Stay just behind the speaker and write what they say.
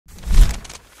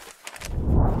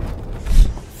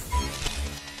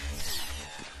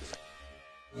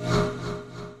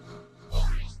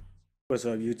What's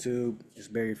up, YouTube? It's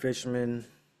Barry Fisherman,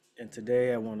 and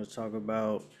today I want to talk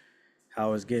about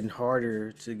how it's getting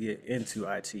harder to get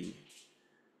into IT.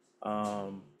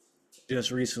 Um,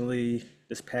 just recently,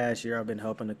 this past year, I've been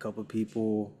helping a couple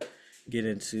people get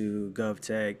into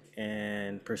GovTech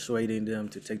and persuading them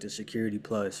to take the Security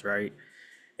Plus, right?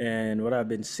 And what I've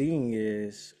been seeing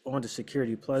is on the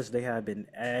Security Plus, they have been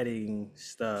adding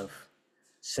stuff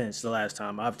since the last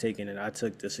time I've taken it. I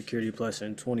took the Security Plus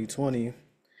in 2020,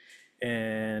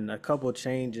 and a couple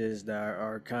changes that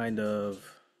are kind of,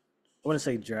 I wouldn't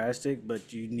say drastic,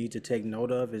 but you need to take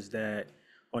note of is that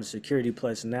on Security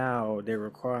Plus now, they're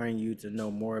requiring you to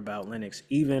know more about Linux.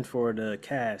 Even for the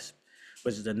CASP,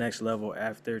 which is the next level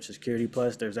after Security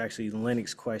Plus, there's actually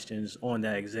Linux questions on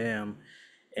that exam.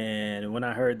 And when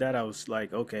I heard that, I was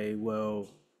like, okay, well,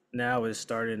 now it's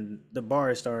starting, the bar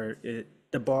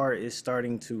is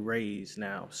starting to raise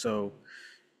now. So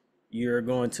you're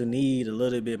going to need a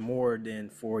little bit more than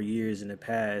 4 years in the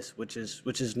past, which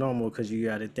is normal because you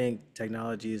got to think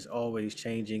technology is always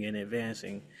changing and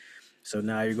advancing. So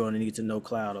now you're going to need to know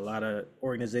cloud. A lot of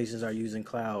organizations are using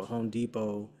cloud. Home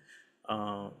Depot,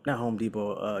 not Home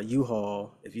Depot,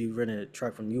 U-Haul. If you rent a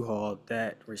truck from U-Haul,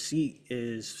 that receipt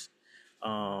is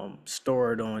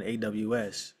stored on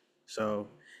AWS. So,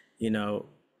 you know,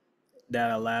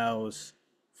 that allows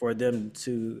for them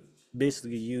to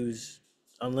basically use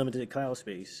unlimited cloud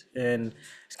space. And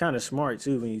it's kind of smart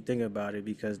too when you think about it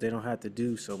because they don't have to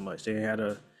do so much. They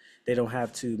don't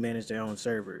have to manage their own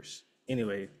servers.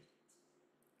 Anyway,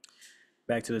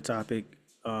 back to the topic.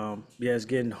 Yeah, it's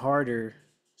getting harder.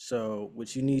 So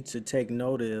what you need to take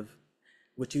note of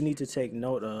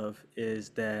is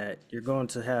that you're going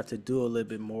to have to do a little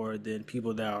bit more than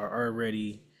people that are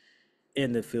already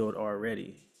in the field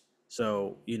already.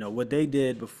 So, what they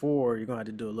did before, you're gonna have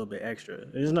to do a little bit extra.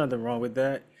 There's nothing wrong with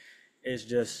that. It's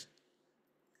just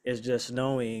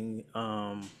knowing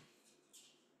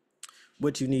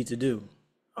what you need to do,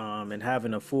 and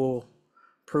having a full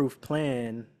proof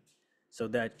plan so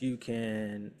that you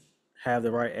can have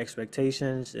the right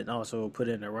expectations and also put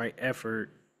in the right effort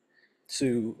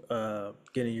to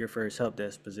getting your first help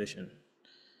desk position.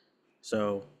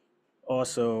 So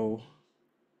also,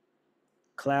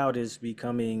 cloud is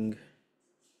becoming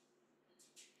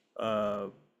uh,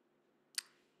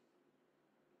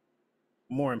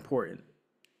 more important,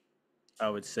 I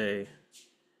would say.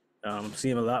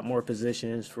 Seeing a lot more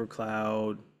positions for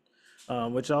cloud,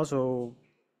 which also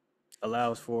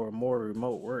allows for more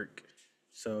remote work.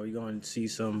 So you're going to see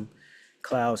some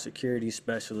cloud security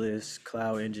specialists,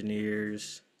 cloud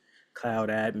engineers, cloud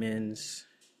admins.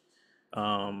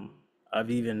 Um, I've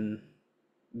even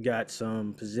got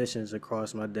some positions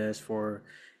across my desk for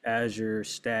Azure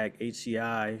Stack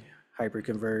HCI,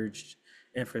 hyperconverged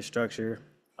infrastructure.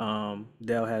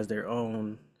 Dell has their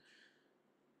own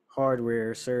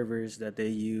hardware servers that they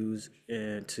use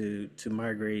and to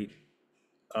migrate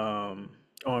um,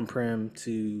 on-prem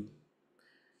to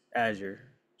Azure.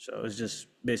 So it's just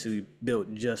basically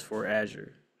built just for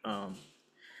Azure. Um,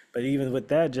 but even with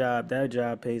that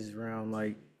job pays around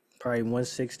like probably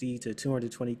 160 to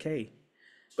 220K,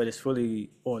 but it's fully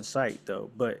on site though.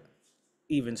 But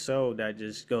even so, that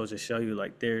just goes to show you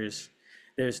like there's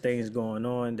things going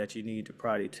on that you need to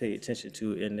probably pay attention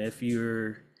to. And if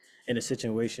you're in a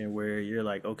situation where you're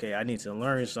like, okay, I need to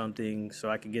learn something so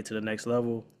I can get to the next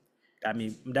level, I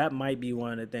mean, that might be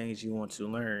one of the things you want to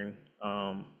learn.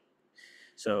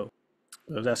 So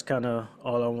that's kind of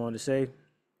all I wanted to say.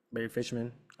 Barry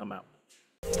Fishman, I'm out.